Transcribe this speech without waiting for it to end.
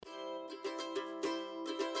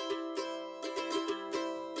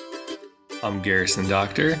I'm Garrison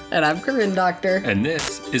Doctor. And I'm Corinne Doctor. And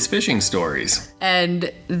this is Fishing Stories.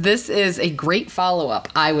 And this is a great follow-up,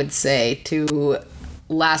 I would say, to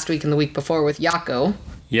last week and the week before with Jaco.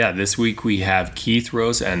 Yeah, this week we have Keith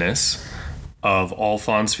Rose Ennis of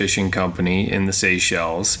Alphonse Fishing Company in the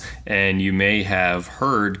Seychelles. And you may have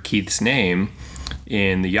heard Keith's name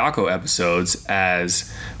in the Jaco episodes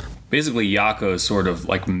as basically Jaco's sort of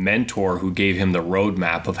like mentor who gave him the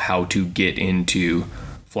roadmap of how to get into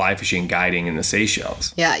fly fishing guiding in the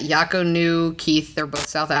Seychelles. Yeah, Jaco knew Keith. They're both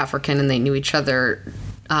South African, and they knew each other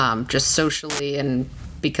just socially and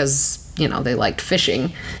because, you know, they liked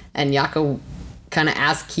fishing. And Jaco kind of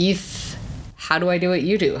asked Keith, how do I do what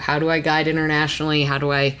you do? How do I guide internationally? How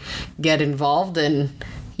do I get involved? And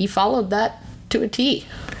he followed that to a T.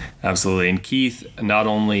 Absolutely. And Keith not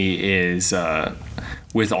only is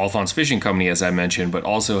with Alphonse Fishing Company, as I mentioned, but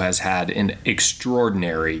also has had an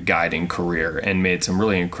extraordinary guiding career and made some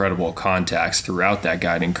really incredible contacts throughout that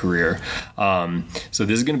guiding career. So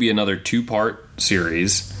this is going to be another 2-part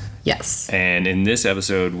series. Yes. And in this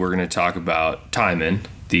episode, we're going to talk about taimen,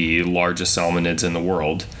 the largest salmonids in the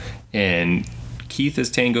world. And Keith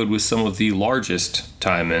has tangoed with some of the largest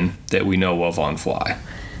taimen that we know of on fly.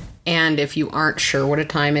 And if you aren't sure what a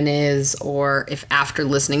taimen is, or if after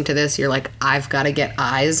listening to this, you're like, I've got to get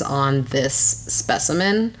eyes on this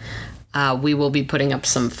specimen, we will be putting up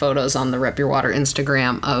some photos on the Rep Your Water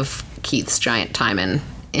Instagram of Keith's giant taimen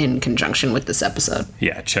in conjunction with this episode.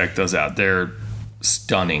 Yeah, check those out. They're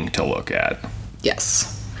stunning to look at.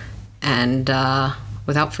 Yes. And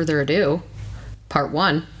without further ado, part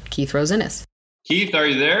 1, Keith Rose Ennis. Keith, are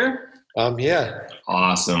you there? I'm here.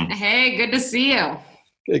 Awesome. Hey, good to see you.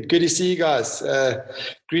 Good to see you guys.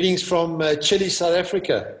 Greetings from chilly South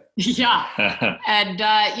Africa. Yeah. And,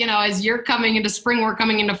 as you're coming into spring, we're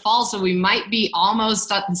coming into fall, so we might be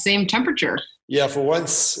almost at the same temperature. Yeah, for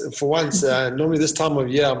once, normally this time of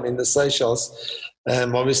year I'm in the Seychelles.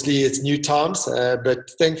 Obviously, it's new times, but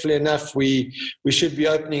thankfully enough, we should be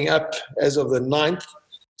opening up as of the 9th.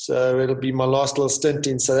 So it'll be my last little stint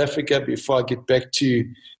in South Africa before I get back to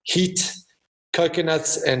heat,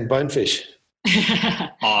 coconuts, and bonefish.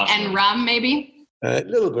 Awesome. And rum, maybe? A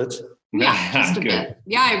little bit. Yeah, just a bit.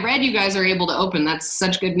 Yeah, I read you guys are able to open. That's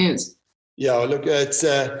such good news. Yeah, look, it's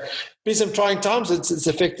been some trying times. It's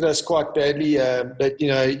affected us quite badly, but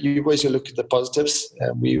you always look at the positives.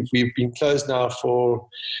 We've been closed now for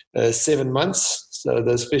 7 months, so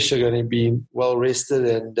those fish are going to be well rested.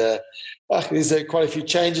 And there's quite a few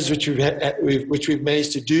changes which we've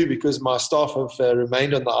managed to do because my staff have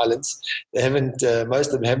remained on the islands. They haven't,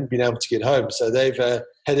 most of them haven't been able to get home, so they've had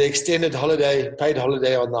an extended holiday, paid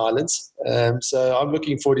holiday on the islands. So I'm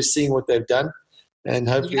looking forward to seeing what they've done. And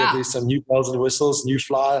hopefully there'll be some new bells and whistles, new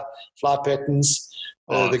fly patterns.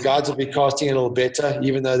 The guides will be casting a little better,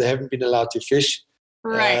 even though they haven't been allowed to fish.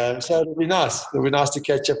 Right. So it'll be nice. It'll be nice to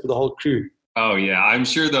catch up with the whole crew. Oh, yeah. I'm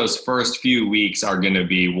sure those first few weeks are going to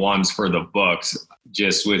be ones for the books.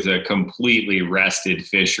 Just with a completely rested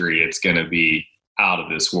fishery, it's going to be out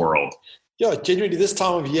of this world. Yeah, generally this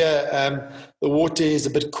time of year, the water is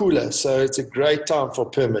a bit cooler, so it's a great time for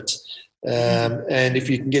permits. And if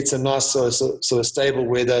you can get some nice sort of stable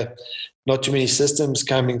weather, not too many systems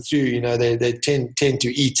coming through, they tend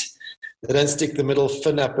to eat. They don't stick the middle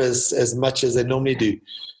fin up as much as they normally do.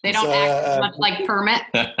 They don't act much like permit.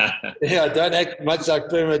 Yeah, don't act much like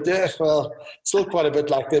permit. Yeah, well, still quite a bit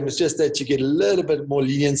like them. It's just that you get a little bit more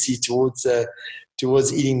leniency towards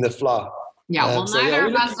eating the fly. Yeah, neither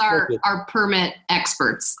of us are permit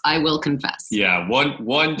experts, I will confess. Yeah,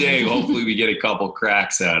 one day, hopefully we get a couple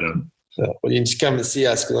cracks at them. Well, you just come and see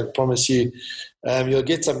us because I promise you, you'll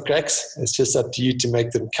get some cracks. It's just up to you to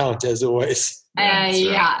make them count, as always.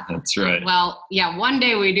 That's right. Well, yeah, one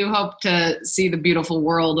day we do hope to see the beautiful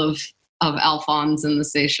world of Alphonse in the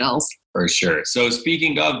Seychelles. For sure. So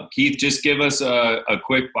speaking of, Keith, just give us a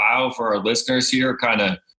quick bio for our listeners here, kind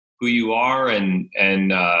of who you are, and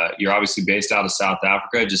you're obviously based out of South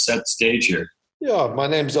Africa. Just set the stage here. Yeah, my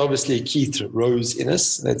name's obviously Keith Rose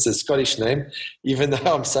Ennis. That's a Scottish name, even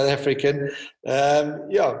though I'm South African.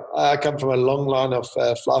 I come from a long line of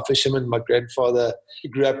fly fishermen. My grandfather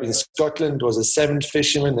grew up in Scotland, was a salmon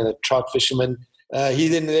fisherman and a trout fisherman. He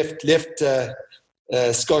then left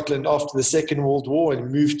Scotland after the Second World War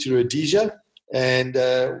and moved to Rhodesia. And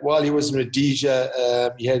while he was in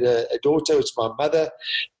Rhodesia, he had a daughter, which is my mother.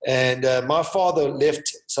 And my father left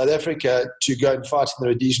South Africa to go and fight in the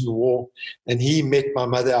Rhodesian War. And he met my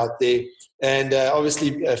mother out there And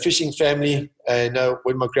obviously, a fishing family. I know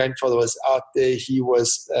when my grandfather was out there, he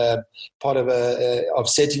was part of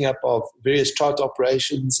setting up of various trout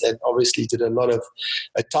operations, and obviously did a lot of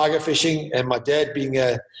tiger fishing. And my dad, being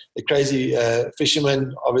a crazy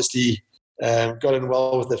fisherman, obviously got on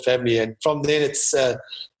well with the family. And from then, it's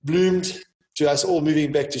bloomed to us all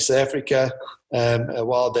moving back to South Africa a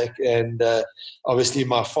while back, and obviously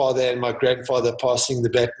my father and my grandfather passing the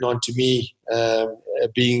baton on to me,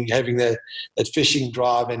 having that fishing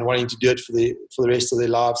drive and wanting to do it for the rest of their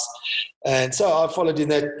lives. And so I followed in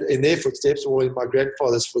their footsteps, or in my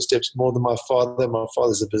grandfather's footsteps, more than my father. My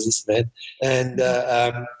father's a businessman, and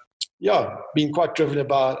been quite driven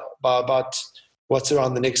about what's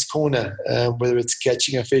around the next corner, whether it's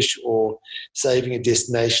catching a fish or saving a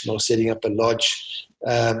destination or setting up a lodge.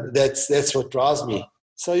 That's what drives me.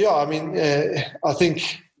 So I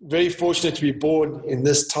think very fortunate to be born in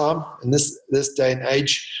this time, in this day and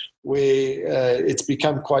age, where it's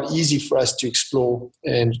become quite easy for us to explore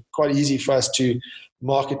and quite easy for us to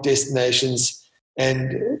market destinations,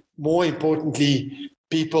 and more importantly,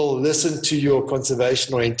 people listen to your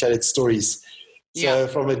conservation-oriented stories. So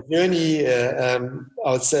from a journey, I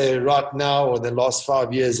would say right now, or the last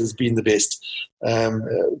 5 years, has been the best.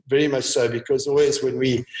 Very much so, because always when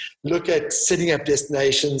we look at setting up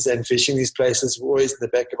destinations and fishing these places, we're always in the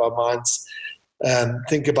back of our minds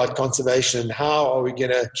think about conservation and how are we going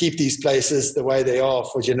to keep these places the way they are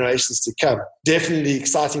for generations to come. Definitely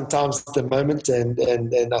exciting times at the moment, and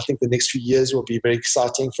I think the next few years will be very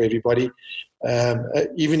exciting for everybody.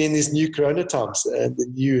 Even in these new corona times,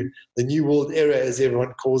 the new world era, as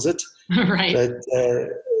everyone calls it. Right. But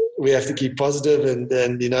we have to keep positive, and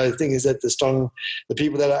the thing is that the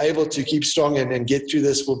people that are able to keep strong and get through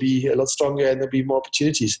this will be a lot stronger, and there'll be more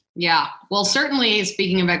opportunities. Yeah. Well, certainly,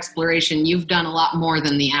 speaking of exploration, you've done a lot more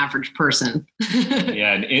than the average person.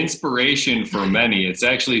 Yeah, an inspiration for many. It's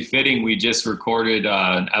actually fitting. We just recorded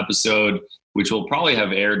an episode which will probably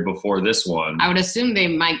have aired before this one. I would assume they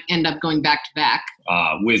might end up going back to back.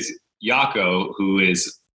 With Jaco, who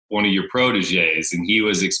is one of your proteges, and he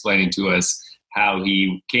was explaining to us how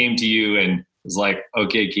he came to you and was like,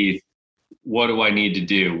 okay, Keith, what do I need to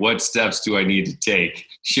do? What steps do I need to take?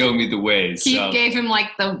 Show me the ways. Keith gave him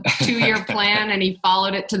like the 2-year plan, and he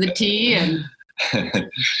followed it to the T and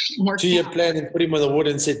worked. 2-year plan, and put him on the water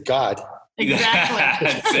and said, God. Exactly.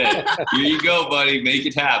 That's it. Here you go, buddy. Make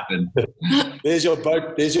it happen. There's your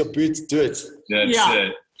boat. There's your boots. Do it. That's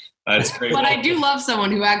it. That's great. But I do love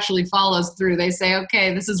someone who actually follows through. They say,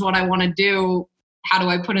 okay, this is what I want to do. How do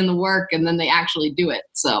I put in the work? And then they actually do it.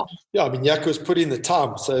 So yeah, I mean, Jaco's put in the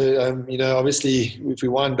time. So obviously, if we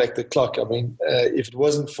wind back the clock, I mean, if it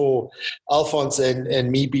wasn't for Alphonse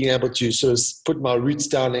and me being able to sort of put my roots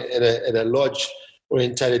down at a lodge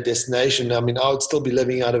orientated destination, I mean, I would still be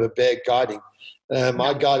living out of a bag guiding.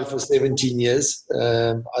 I guided for 17 years.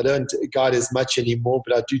 I don't guide as much anymore,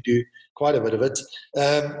 but I do quite a bit of it.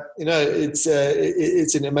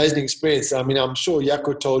 It's an amazing experience. I mean, I'm sure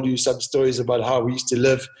Jaco told you some stories about how we used to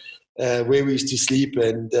live, where we used to sleep,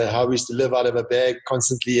 and how we used to live out of a bag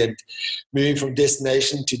constantly, and moving from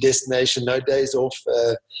destination to destination, no days off,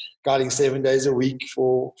 guiding 7 days a week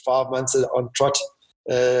for 5 months on trot.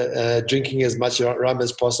 Drinking as much rum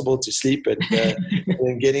as possible to sleep, and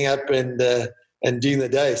and getting up and doing the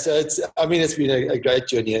day. So it's been a great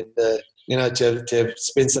journey, and to have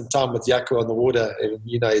spent some time with Jaco on the water. And,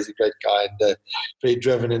 he's a great guy and very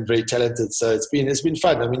driven and very talented. So it's been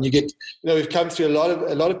fun. I mean, we've come through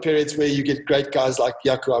a lot of periods where you get great guys like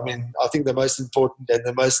Jaco. I mean, I think the most important and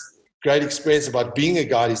the most great experience about being a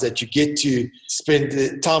guide is that you get to spend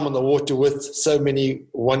the time on the water with so many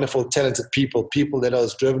wonderful, talented people that are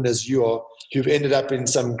as driven as you are, who've ended up in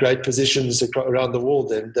some great positions around the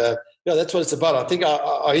world. And that's what it's about. I think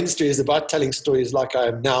our industry is about telling stories like I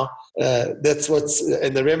am now. And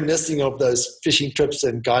the reminiscing of those fishing trips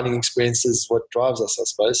and guiding experiences, what drives us, I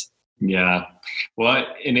suppose. Yeah. Well,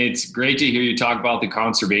 and it's great to hear you talk about the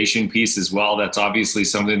conservation piece as well. That's obviously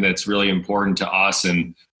something that's really important to us,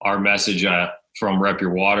 and our message from Rep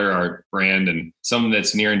Your Water, our brand, and something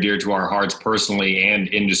that's near and dear to our hearts personally and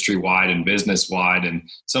industry-wide and business-wide, and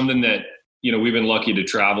something that, we've been lucky to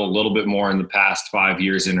travel a little bit more in the past 5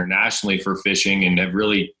 years internationally for fishing, and have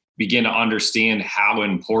really begun to understand how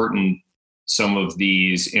important some of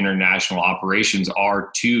these international operations are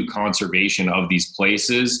to conservation of these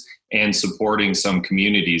places and supporting some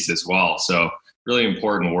communities as well. So really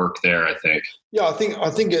important work there, I think. Yeah, I think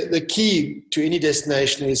the key to any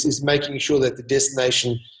destination is making sure that the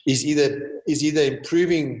destination is either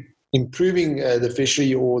improving improving the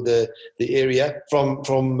fishery or the area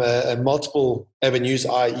from multiple avenues,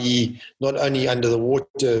 i.e. not only under the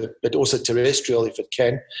water but also terrestrial if it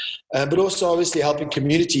can, but also obviously helping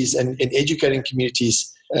communities and educating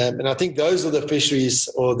communities. And I think those are the fisheries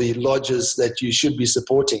or the lodges that you should be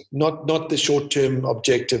supporting, not the short-term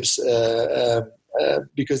objectives,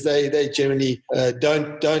 because they generally they're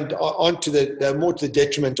more to the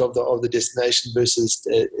detriment of the destination versus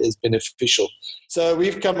is beneficial. So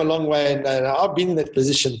we've come a long way, and I've been in that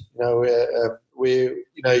position, where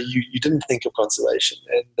you didn't think of conservation,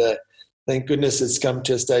 and thank goodness it's come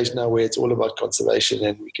to a stage now where it's all about conservation,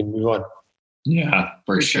 and we can move on. Yeah,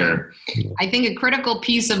 for sure. I think a critical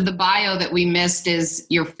piece of the bio that we missed is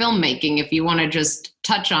your filmmaking, if you want to just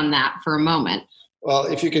touch on that for a moment. Well,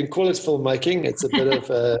 if you can call it filmmaking, it's a bit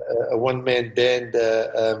of a one-man band,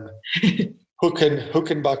 hook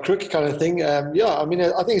and by crook kind of thing. I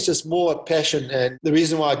think it's just more a passion. And the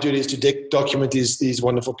reason why I do it is to document these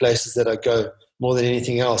wonderful places that I go more than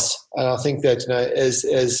anything else. And I think that,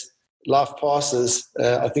 as life passes,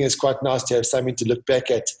 I think it's quite nice to have something to look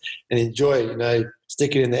back at and enjoy,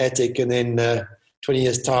 stick it in the attic and then 20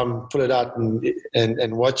 years time, pull it out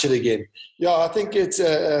and watch it again. Yeah, I think it's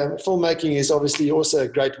filmmaking is obviously also a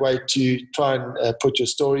great way to try and put your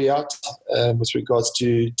story out with regards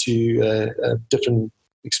to different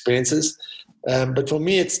experiences. But for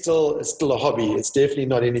me, it's still a hobby. It's definitely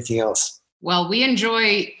not anything else. Well, we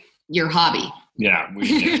enjoy your hobby. Yeah,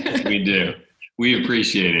 we do. We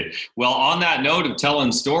appreciate it. Well, on that note of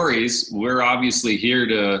telling stories, we're obviously here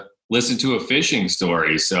to listen to a fishing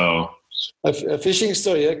story. So a fishing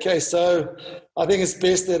story. Okay, so I think it's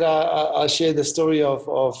best that I share the story of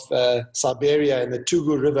Siberia and the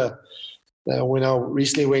Tugur River. When I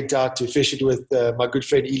recently went out to fish it with my good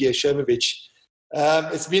friend Ilya Shermovich.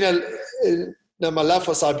 It's been my love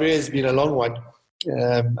for Siberia has been a long one.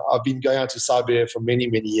 I've been going out to Siberia for many,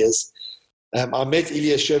 many years. I met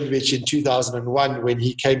Ilya Shermovich in 2001 when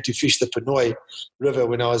he came to fish the Panoy River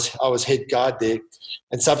when I was head guide there.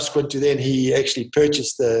 And subsequent to then, he actually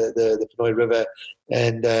purchased the Panoy River,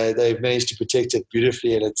 and they've managed to protect it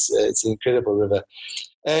beautifully, and it's an incredible river.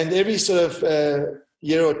 And every sort of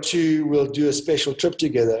year or two, we'll do a special trip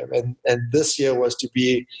together. And this year was to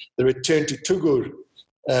be the return to Tugur,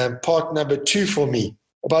 part number 2 for me.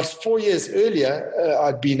 About 4 years earlier,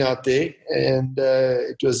 I'd been out there, and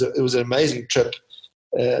it was an amazing trip,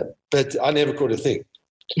 but I never caught a thing.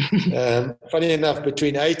 Funny enough,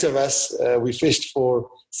 between 8 of us, we fished for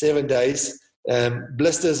 7 days,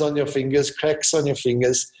 blisters on your fingers, cracks on your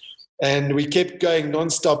fingers, and we kept going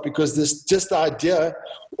nonstop because just the idea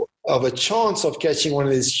of a chance of catching one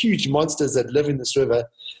of these huge monsters that live in this river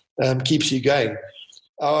keeps you going.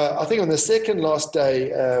 I think on the second last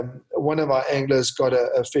day, one of our anglers got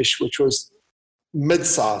a fish which was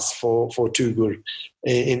mid-size for Tugur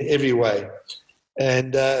in every way.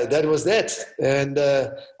 And that was that. And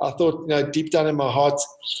I thought, deep down in my heart,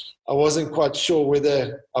 I wasn't quite sure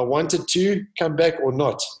whether I wanted to come back or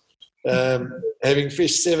not. Having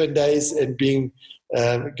fished 7 days and going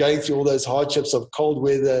through all those hardships of cold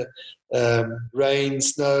weather, rain,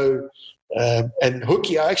 snow, and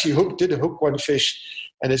hooky. I actually did hook one fish,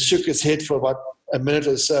 and it shook its head for about a minute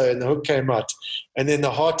or so, and the hook came out, and then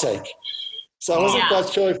the heartache. So I wasn't quite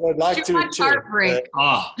sure if I'd like to return. Heartbreak.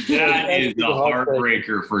 That is a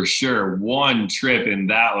heartbreaker for sure. One trip in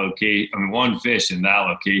that location, one fish in that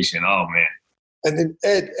location. Oh man! And then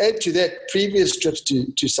add to that previous trips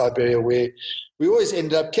to Siberia, where we always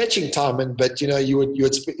ended up catching taimen, but you would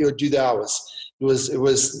do the hours. It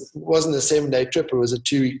wasn't a 7-day trip; it was a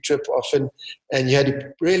 2-week trip often, and you had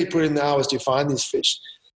to really put in the hours to find these fish.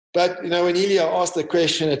 But when Ilya asked the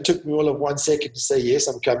question, it took me all of 1 second to say yes,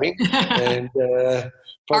 I'm coming, and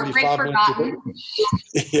probably 5 minutes.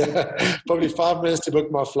 Probably 5 minutes to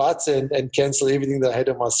book my flights and cancel everything that I had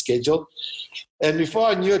on my schedule. And before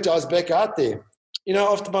I knew it, I was back out there.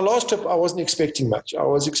 After my last trip, I wasn't expecting much. I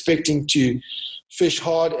was expecting to fish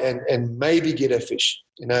hard and maybe get a fish,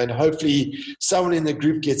 and hopefully someone in the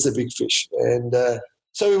group gets a big fish. And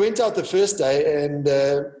so we went out the first day, and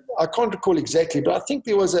I can't recall exactly, but I think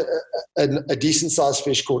there was a decent-sized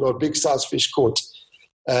fish caught or a big-sized fish caught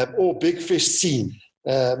or big fish seen.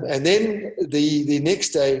 And then the next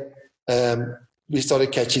day, we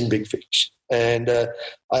started catching big fish. And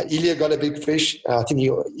Ilya got a big fish. I think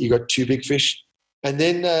he got 2 big fish. And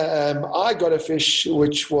then I got a fish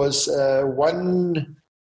which was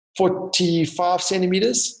 145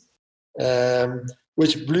 centimeters,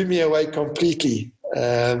 which blew me away completely.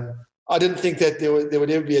 I didn't think that there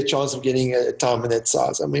would ever be a chance of getting a taimen that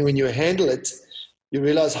size. I mean, when you handle it, you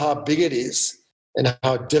realize how big it is and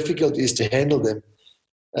how difficult it is to handle them.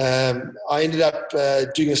 I ended up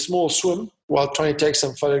doing a small swim while trying to take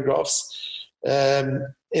some photographs.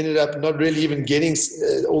 Ended up not really even getting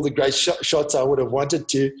all the great shots I would have wanted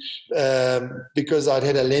to, because I'd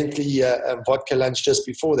had a lengthy vodka lunch just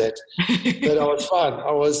before that. But I was fine.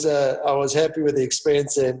 I was happy with the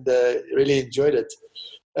experience and really enjoyed it.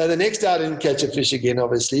 The next day I didn't catch a fish again,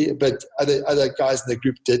 obviously, but other guys in the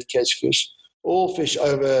group did catch fish. All fish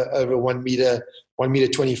over 1 meter, 1.25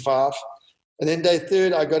 meters. And then day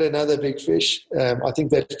third, I got another big fish. I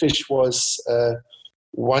think that fish was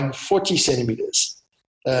 140 centimeters.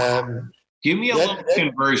 Give me a little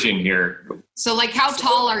conversion here. So, like, how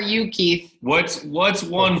tall are you, Keith? What's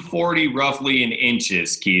 140 roughly in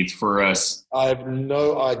inches, Keith, for us? I have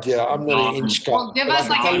no idea. I'm not an inch guy. Well, give us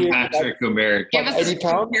Patrick American. Give us a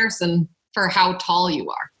comparison for how tall you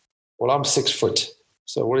are. Well, I'm 6 foot.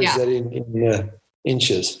 So what is that in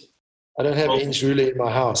inches? I don't have an inch ruler in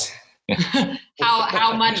my house.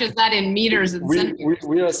 How much is that in meters and centimeters?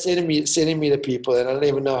 We are centimeter people, and I don't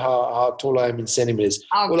even know how tall I am in centimeters.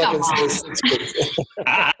 Oh, all come I can say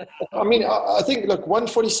is I mean, I think, look,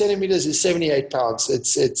 140 centimeters is 78 pounds.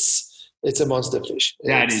 It's a monster fish.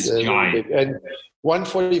 That is giant. And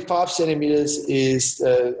 145 centimeters is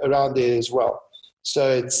around there as well. So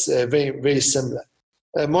it's very, very similar.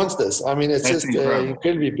 Monsters. I mean, it's That's just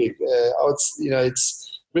incredibly big.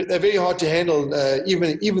 They're very hard to handle.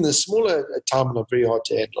 Even the smaller salmon are very hard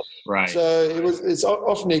to handle. Right. So it's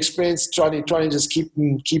often the experience trying to just keep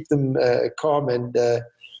them calm and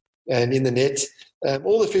in the net.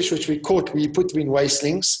 All the fish which we caught, we put them in weigh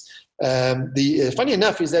slings. Funny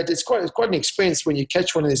enough is that it's quite an experience when you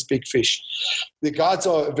catch one of these big fish. The guides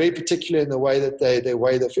are very particular in the way that they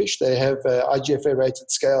weigh the fish. They have IGFA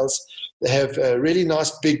rated scales. They have really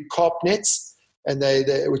nice big carp nets, and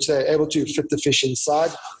which they're able to fit the fish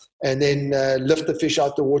inside, and then lift the fish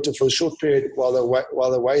out the water for a short period while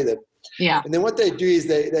they weigh them. Yeah. And then what they do is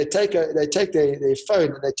they take their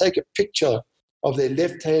phone and they take a picture of their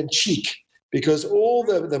left hand cheek, because all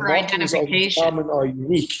the markings of the salmon are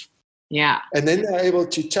unique. Yeah. And then they're able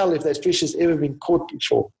to tell if that fish has ever been caught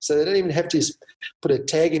before. So they don't even have to put a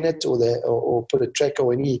tag in it or put a tracker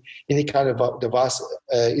or any kind of device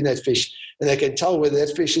in that fish. And they can tell whether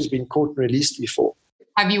that fish has been caught and released before.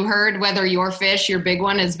 Have you heard whether your fish, your big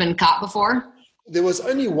one, has been caught before? There was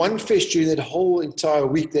only one fish during that whole entire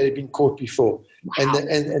week that had been caught before. Wow.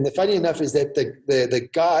 And the funny enough is that the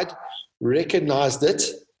guide recognized it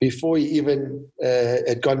before he even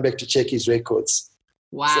had gone back to check his records.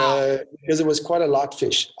 Wow. So, because it was quite a light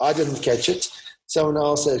fish. I didn't catch it. Someone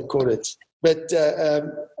else had caught it. But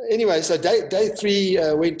anyway, so day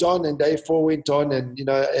 3 went on and day 4 went on,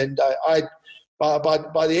 and I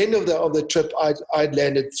by the end of the trip, I'd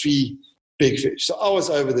landed 3 big fish. So I was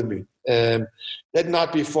over the moon. That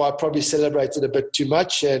night before, I probably celebrated a bit too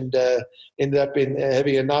much and ended up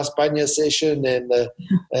having a nice banya session and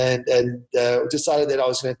decided that I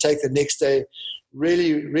was going to take the next day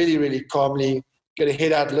really, really, really calmly. Going to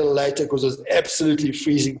head out a little later because it was absolutely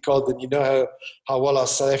freezing cold, and you know how well our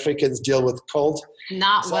South Africans deal with cold.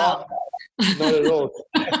 Not well. Not at all.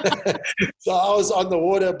 So I was on the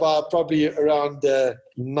water by probably around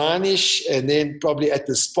 9-ish, and then probably at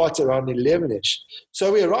the spot around 11-ish.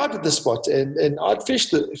 So we arrived at the spot, and I'd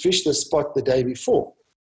fished the spot the day before.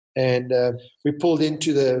 And we pulled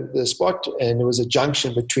into the spot, and there was a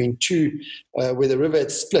junction between two where the river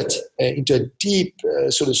had split into a deep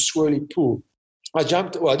sort of swirly pool. I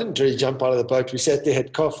didn't really jump out of the boat. We sat there,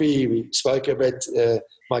 had coffee, we spoke a bit.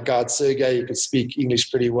 My guide Sergey, he could speak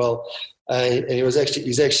English pretty well, and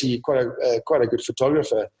he's actually quite a good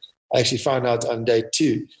photographer. I actually found out on day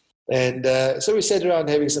 2, and so we sat around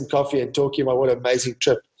having some coffee and talking about what an amazing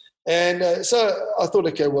trip. And so I thought,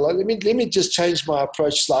 okay, well, let me just change my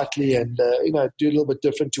approach slightly and do a little bit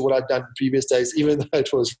different to what I'd done in previous days, even though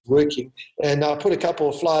it was working. And I put a couple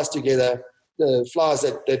of flies together. Flies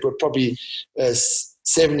that were probably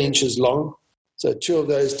 7 inches long, so 2 of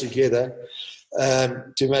those together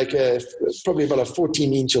to make probably about a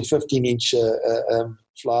 14-inch or 15-inch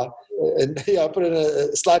fly. And I put in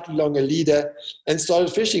a slightly longer leader and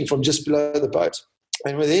started fishing from just below the boat.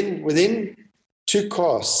 And within 2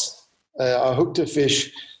 casts, I hooked a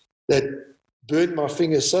fish that burned my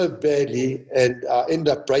finger so badly, and I ended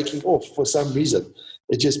up breaking off for some reason.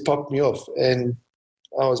 It just popped me off, and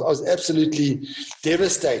I was absolutely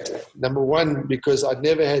devastated. Number one, because I'd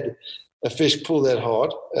never had a fish pull that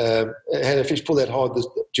hard.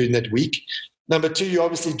 During that week. Number 2, you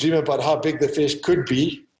obviously dream about how big the fish could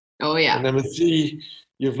be. Oh yeah. And number 3,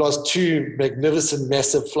 you've lost 2 magnificent,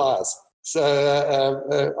 massive flies.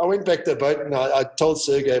 So I went back to the boat and I told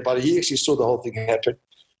Sergey about it. He actually saw the whole thing happen.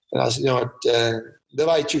 And I said,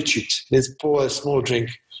 Давай чуть-чуть. Let's pour a small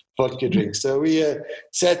vodka drink. So we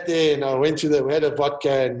sat there, and I we had a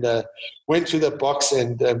vodka and went through the box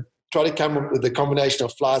and tried to come up with a combination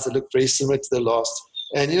of flies that looked very similar to the last.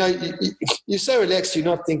 And, you're so relaxed, you're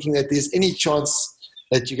not thinking that there's any chance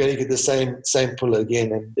that you're going to get the same pull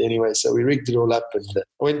again. And anyway, so we rigged it all up and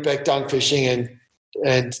went back down fishing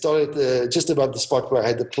and started just above the spot where I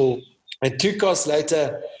had the pull. And 2 casts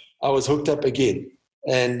later, I was hooked up again.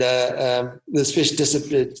 And this fish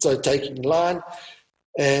disappeared, started taking line.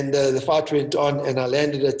 And the fight went on, and I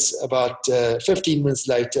landed it about 15 minutes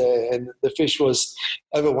later, and the fish was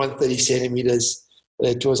over 130 centimeters.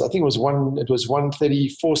 It was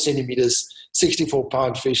 134 centimeters,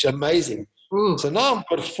 64-pound fish. Amazing. Ooh. So now I've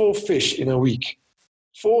got 4 fish in a week.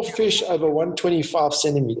 4 fish over 125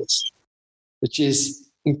 centimeters, which is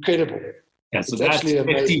incredible. Yeah, so that's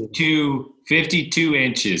 52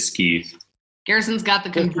 inches, Keith. Garrison's got the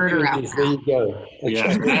converter out. There you go. Okay.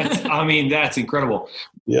 Yeah, that's incredible.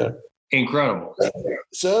 Yeah. Incredible.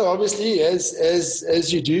 So obviously,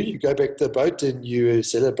 as you do, you go back to the boat and you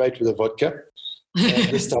celebrate with a vodka.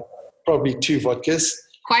 This time, probably 2 vodkas.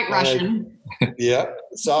 Quite Russian. Yeah.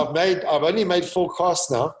 So I've only made 4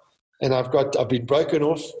 casts now, and I've been broken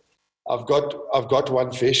off. I've got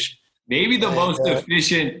 1 fish. Maybe the most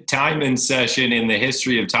efficient timing session in the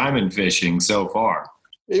history of timing fishing so far.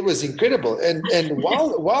 It was incredible. And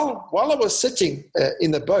while I was sitting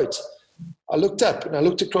in the boat, I looked up and I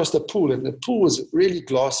looked across the pool, and the pool was really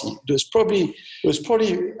glassy. It was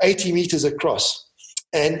probably 80 meters across.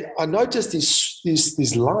 And I noticed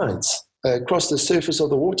these lines across the surface of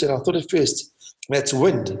the water. And I thought at first, that's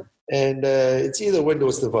wind. And it's either wind or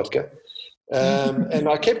it's the vodka. And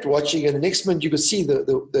I kept watching, and the next minute you could see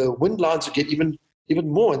the wind lines would get even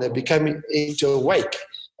more, and they became into a wake.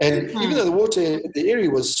 And even though the area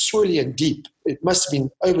was swirly and deep, it must have been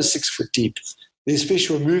over 6 foot deep. These fish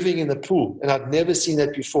were moving in the pool, and I'd never seen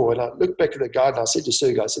that before. And I looked back at the guide, and I said to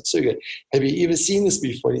Sergei, have you ever seen this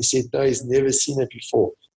before? And he said, no, he's never seen it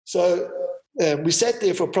before. So we sat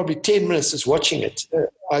there for probably 10 minutes just watching it.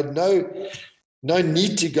 I had no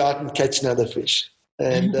need to go out and catch another fish.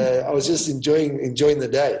 And I was just enjoying the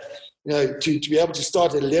day. To be able to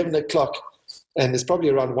start at 11 o'clock, and it's probably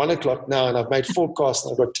around 1 o'clock now, and I've made 4 casts,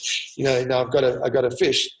 and I've got, now I've got a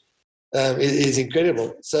fish. It is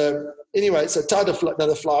incredible. So anyway, so tied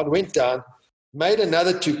another fly and went down, made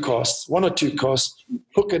another 2 casts, 1 or 2 casts,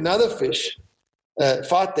 hook another fish,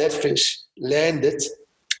 fight that fish, land it,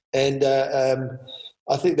 and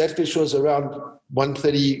I think that fish was around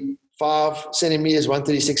 135 centimeters,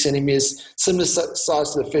 136 centimeters, similar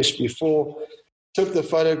size to the fish before. Took the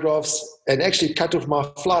photographs and actually cut off my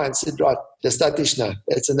fly and said, right, let's start this now.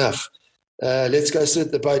 That's enough. Let's go sit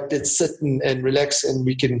at the boat. Let's sit and relax, and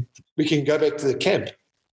we can go back to the camp.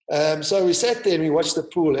 So we sat there and we watched the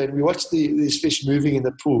pool, and we watched these fish moving in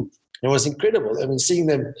the pool. It was incredible. I mean, seeing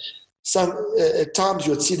them, at times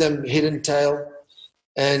you would see them head and tail.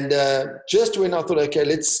 And just when I thought, okay,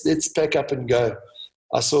 let's pack up and go,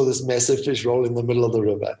 I saw this massive fish roll in the middle of the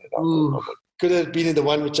river. Could have been the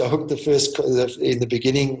one which I hooked in the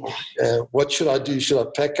beginning. What should I do? Should I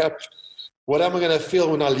pack up? What am I going to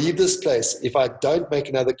feel when I leave this place if I don't make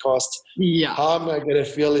another cast? Yeah. How am I going to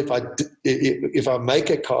feel if I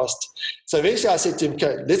make a cast? So eventually I said to him,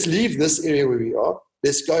 okay, let's leave this area where we are.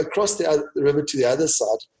 Let's go across the river to the other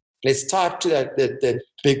side. Let's tie up to that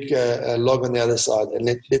big log on the other side, and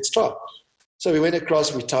let's try. So we went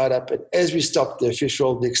across, we tied up, and as we stopped, the fish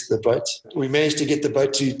rolled next to the boat. We managed to get the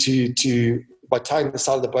boat to by tying the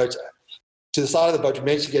side of the boat to the side of the boat, we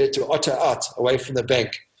managed to get it to otter out away from the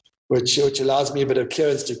bank, which allows me a bit of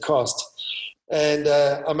clearance to cast. And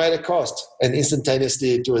I made a cast, and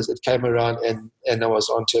instantaneously it came around, and I was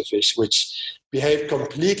onto a fish, which behaved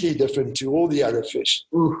completely different to all the other fish.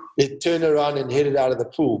 Ooh. It turned around and headed out of the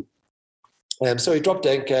pool. So we dropped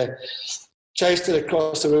anchor, chased it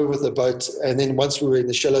across the river with the boat, and then once we were in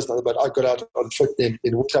the shallows of the boat, I got out on foot and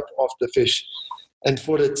walked up after the fish and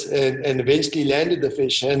fought it, and eventually landed the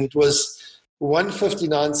fish, and it was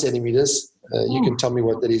 159 centimeters. You can tell me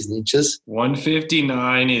what that is in inches.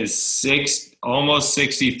 159 is almost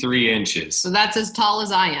 63 inches. So that's as tall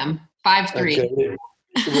as I am, 5'3". Okay.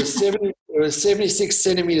 It was 76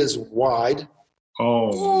 centimeters wide.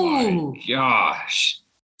 Oh my gosh.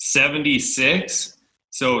 76?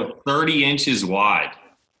 So 30 inches wide.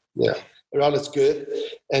 Yeah, around its girth,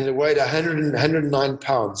 and it weighed 109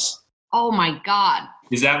 pounds. Oh my God.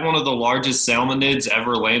 Is that one of the largest salmonids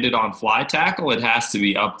ever landed on fly tackle? It has to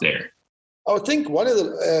be up there. I would think one of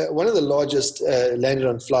the largest landed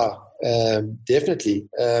on fly, definitely.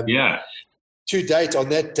 Yeah. To date, on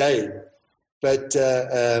that day, But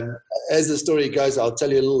as the story goes, I'll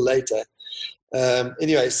tell you a little later.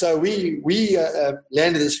 Anyway, so we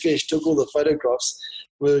landed this fish, took all the photographs,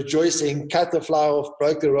 were rejoicing, cut the fly off,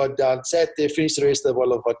 broke the rod down, sat there, finished the rest of the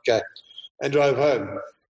bottle of vodka, and drove home.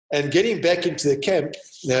 And getting back into the camp,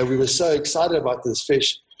 we were so excited about this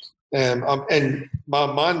fish. And my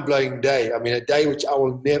mind-blowing day, I mean, a day which I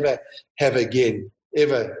will never have again,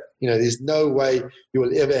 ever. There's no way you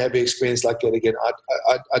will ever have an experience like that again.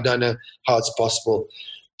 I don't know how it's possible.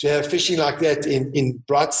 To have fishing like that in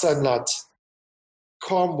bright sunlight,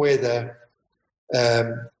 calm weather,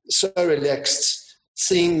 so relaxed,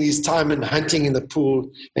 seeing these taimen hunting in the pool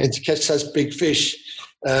and to catch such big fish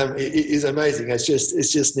is amazing. It's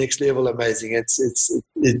just next level amazing.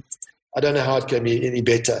 I don't know how it can be any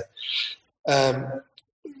better.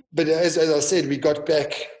 But as I said, we got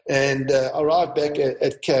back and arrived back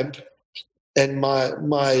at camp, and my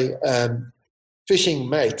fishing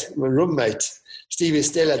mate, my roommate, Steve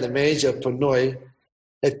Estella, the manager of Pinoy,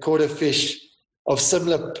 had caught a fish of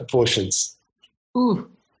similar proportions. Ooh.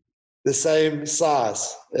 The same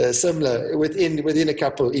size, similar, within a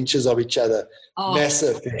couple inches of each other. Oh.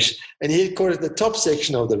 Massive fish. And he had caught it at the top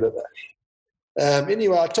section of the river.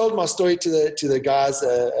 Anyway, I told my story to the guys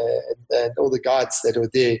and all the guides that were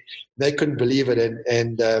there. They couldn't believe it,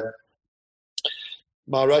 and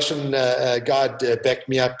my Russian guide backed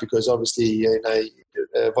me up because obviously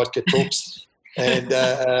vodka talks, and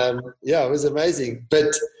it was amazing.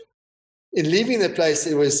 But in leaving the place,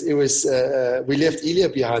 it was we left Ilya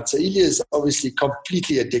behind. So Ilya is obviously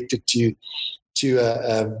completely addicted to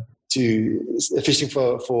fishing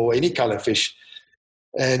for any kind of fish.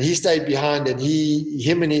 And he stayed behind, and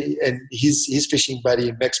him and his fishing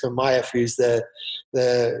buddy Max Mamayev, who's the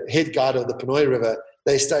head guide of the Pinoy River,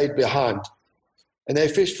 they stayed behind, and they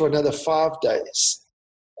fished for another 5 days,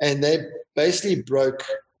 and they basically broke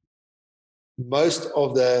most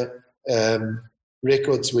of the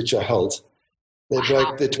records which are held. They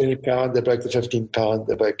broke the 20 pound, they broke the 15 pound,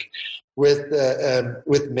 they broke with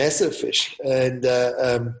massive fish, and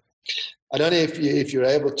I don't know if you're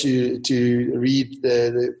able to read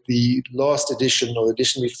the last edition or the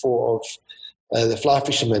edition before of the Fly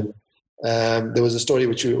Fisherman. There was a story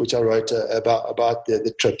which I wrote about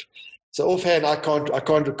the trip. So offhand, I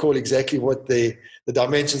can't recall exactly what the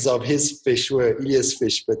dimensions of his fish were, Ilya's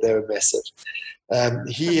fish, but they were massive.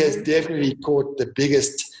 He has definitely caught the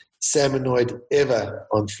biggest salmonoid ever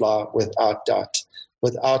on fly, without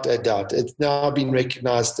a doubt. It's now been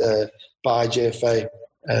recognized by JFA.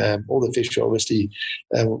 All the fish are obviously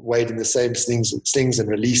weighed in the same slings and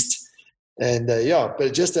released, and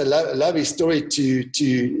but just a lovely story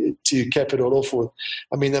to cap it all off with.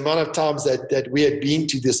 I mean, the amount of times that we had been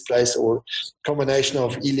to this place, or combination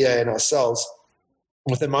of Ilya and ourselves,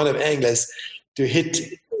 with the amount of anglers to hit,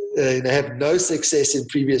 have no success in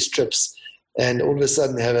previous trips, and all of a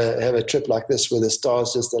sudden have a trip like this where the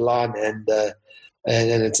stars just align, and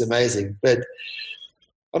it's amazing. But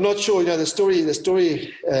I'm not sure. The story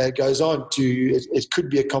goes on to it could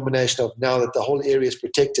be a combination of, now that the whole area is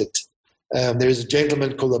protected. There is a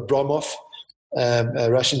gentleman called Abromov, a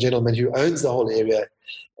Russian gentleman who owns the whole area,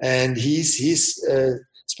 and he's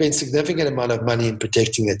spent significant amount of money in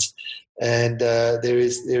protecting it. And there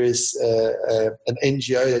is an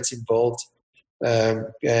NGO that's involved, and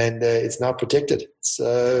it's now protected.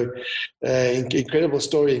 So incredible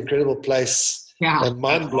story, incredible place. Yeah, and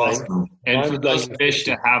mind-blowing. Awesome. And for those fish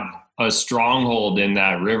to have a stronghold in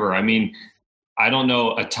that river, I mean, I don't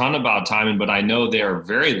know a ton about taimen, but I know they're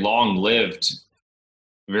very long-lived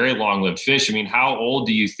fish. I mean, how old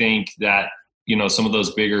do you think that some of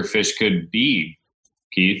those bigger fish could be,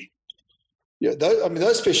 Keith? Yeah,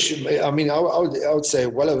 those fish. I would say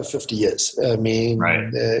well over 50 years. I mean,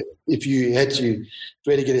 right. If you had to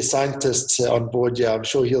really get a scientist on board, I'm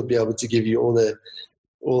sure he'll be able to give you all the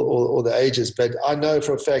ages, but I know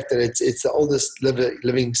for a fact that it's the oldest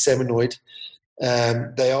living salmonoid.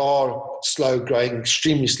 They are slow growing,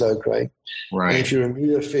 extremely slow growing. Right. And if you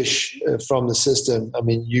remove a fish from the system, I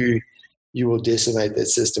mean, you will decimate that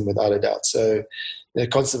system without a doubt. So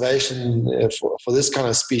conservation for this kind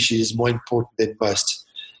of species is more important than most.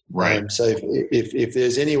 Right. So if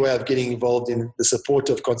there's any way of getting involved in the support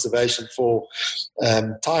of conservation for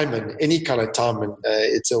taimen, any kind of taimen,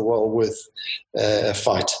 it's a well worth a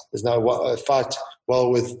fight. There's a fight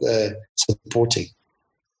well worth supporting.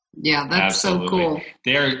 Yeah, that's Absolutely. So cool.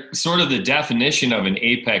 They're sort of the definition of an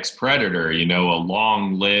apex predator, a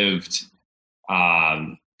long-lived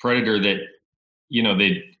predator that,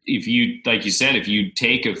 if you, like you said, if you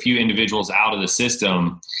take a few individuals out of the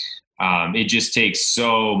system, it just takes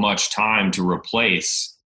so much time to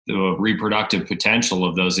replace the reproductive potential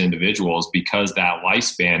of those individuals because that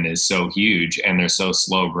lifespan is so huge and they're so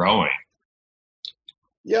slow growing.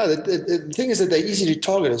 Yeah, the thing is that they're easy to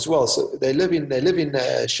target as well. So they live in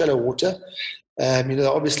shallow water. They're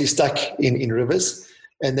obviously stuck in rivers,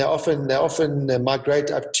 and they often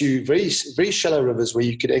migrate up to very very shallow rivers where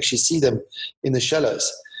you could actually see them in the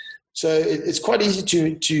shallows. So it's quite easy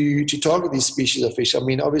to target these species of fish. I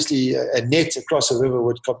mean, obviously a net across a river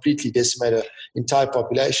would completely decimate an entire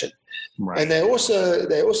population. Right. And they're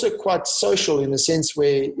also quite social in the sense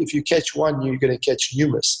where if you catch one, you're going to catch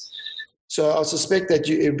numerous. So I suspect that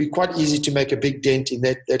it would be quite easy to make a big dent in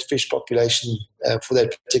that fish population for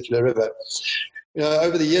that particular river.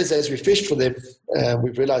 Over the years, as we fished for them,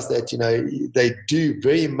 we've realized that, they do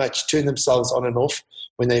very much turn themselves on and off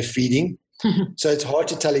when they're feeding. So it's hard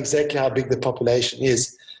to tell exactly how big the population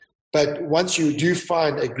is. But once you do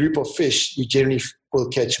find a group of fish, you generally will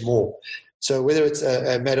catch more. So whether it's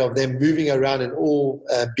a matter of them moving around and all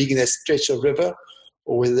being in that stretch of river,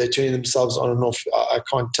 or whether they're turning themselves on and off, I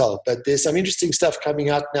can't tell. But there's some interesting stuff coming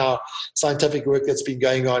out now, scientific work that's been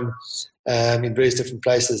going on in various different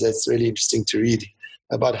places. That's really interesting to read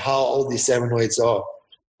about how old these salmonoids are.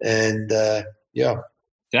 And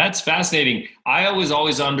That's fascinating. I was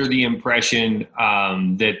always under the impression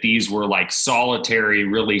that these were like solitary,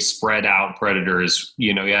 really spread out predators.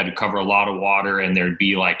 You had to cover a lot of water and there'd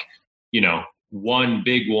be like, one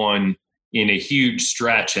big one in a huge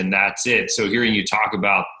stretch and that's it. So hearing you talk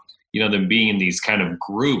about, them being in these kind of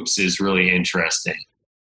groups is really interesting.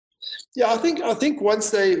 Yeah, I think when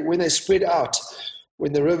they spread out,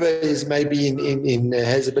 when the river is maybe in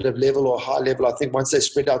has a bit of level or high level, I think once they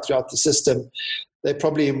spread out throughout the system, they're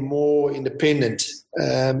probably more independent.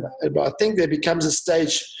 But I think there becomes a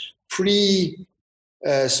stage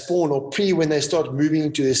pre-spawn or when they start moving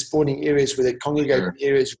into their spawning areas where they congregate in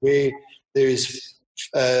areas where there is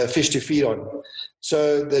fish to feed on.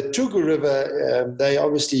 So the Tugu River,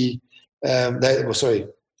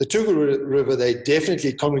 the Tugu River, they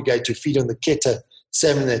definitely congregate to feed on the Keta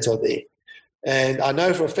salmon that are there. And I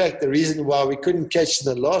know for a fact the reason why we couldn't catch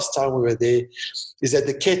them the last time we were there is that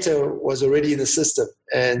the Keta was already in the system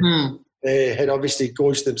and they had obviously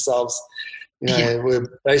gorged themselves,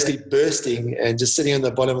 were basically bursting and just sitting on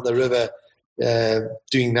the bottom of the river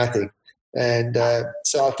doing nothing. And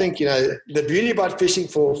so I think, the beauty about fishing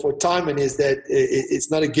for taimen is that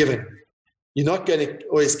it's not a given. You're not going to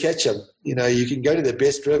always catch them. You can go to the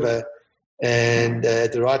best river and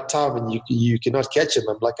at the right time and you cannot catch them.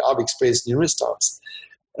 Like I've experienced numerous times.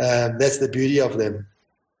 That's the beauty of them.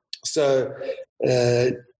 So,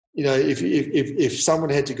 if someone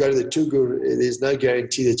had to go to the Tugu, there's no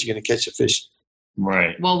guarantee that you're going to catch a fish.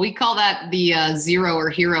 Right. Well, we call that the zero or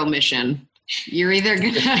hero mission. You're either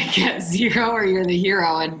going to get zero or you're the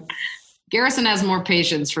hero. And Garrison has more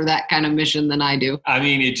patience for that kind of mission than I do. I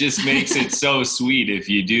mean, it just makes it so sweet if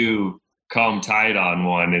you do come tight on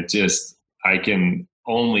one. I can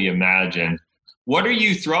only imagine. What are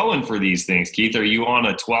you throwing for these things, Keith? Are you on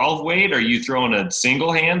a 12 weight? Are you throwing a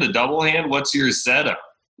single hand, a double hand? What's your setup?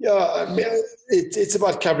 Yeah, I mean, it's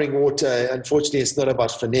about covering water. Unfortunately, it's not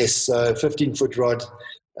about finesse. So 15-foot rod,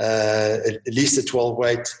 at least a 12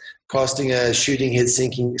 weight, casting a shooting head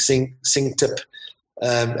sink tip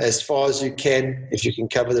as far as you can, if you can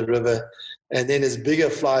cover the river, and then as big a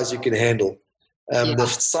fly as you can handle. The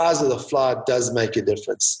size of the fly does make a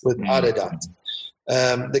difference, without a doubt.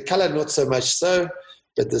 The color, not so much so,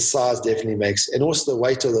 but the size definitely makes, and also the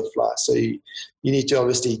weight of the fly. So you need to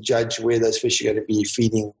obviously judge where those fish are going to be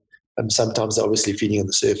feeding. Sometimes they're obviously feeding on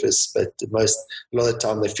the surface, but a lot of the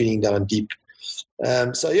time they're feeding down deep.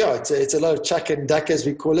 It's a lot of chuck and duck, as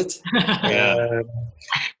we call it.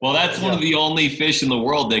 Well, that's one of the only fish in the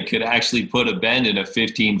world that could actually put a bend in a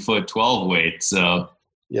 15-foot 12 weight. So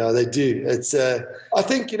yeah, they do. It's I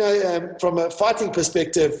think from a fighting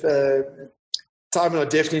perspective, taimen are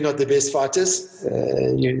definitely not the best fighters.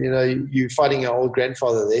 You're fighting our old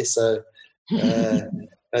grandfather there, so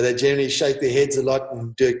they generally shake their heads a lot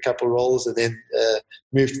and do a couple rolls and then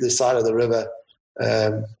move to the side of the river.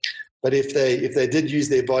 But if they did use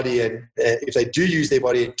their body and if they do use their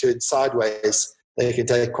body and turn sideways, they can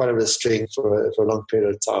take quite a bit of strength for a long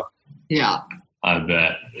period of time. Yeah. I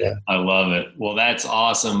bet. Yeah. I love it. Well, that's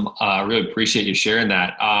awesome. I really appreciate you sharing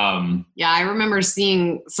that. Yeah, I remember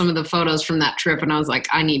seeing some of the photos from that trip and I was like,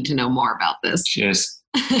 I need to know more about this. Just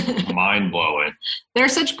mind blowing. They're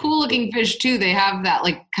such cool looking fish too. They have that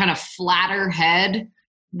like kind of flatter head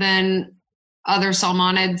than other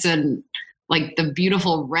salmonids and like the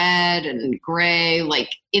beautiful red and gray. Like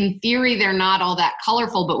in theory, they're not all that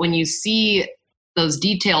colorful, but when you see those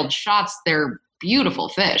detailed shots, they're beautiful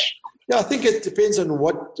fish. Yeah, I think it depends on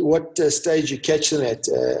what stage you catch them at.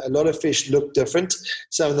 A lot of fish look different.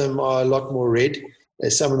 Some of them are a lot more red.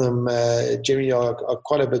 Some of them generally are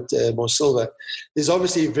quite a bit more silver. There's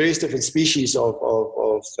obviously various different species of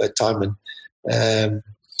taimen.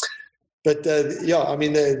 But I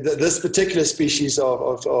mean, this particular species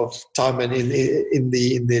of taimen in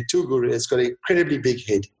the Tugur has got an incredibly big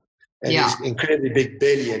head and it's incredibly big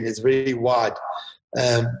belly, and it's very wide.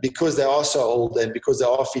 Because they are so old and because they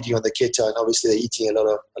are feeding on the keta, and obviously they're eating a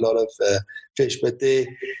lot of fish, but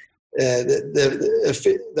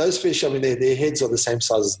those fish, I mean, their heads are the same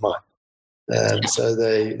size as mine. So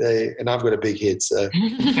they and I've got a big head, so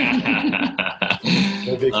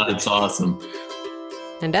that's awesome.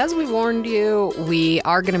 And as we warned you, we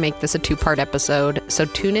are going to make this a 2-part episode. So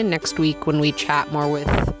tune in next week when we chat more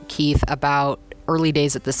with Keith about early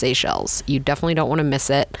days at the Seychelles. You definitely don't want to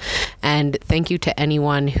miss it. And thank you to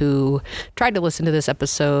anyone who tried to listen to this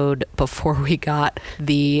episode before we got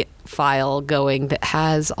the file going that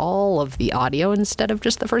has all of the audio instead of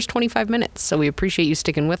just the first 25 minutes. So we appreciate you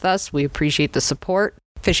sticking with us. We appreciate the support.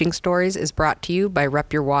 Fishing Stories is brought to you by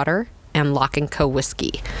Rep Your Water and Lock & Co.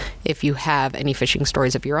 Whiskey. If you have any fishing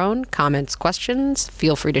stories of your own, comments, questions,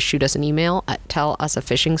 feel free to shoot us an email at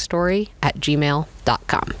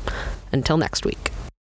tellusafishingstory@gmail.com. Until next week.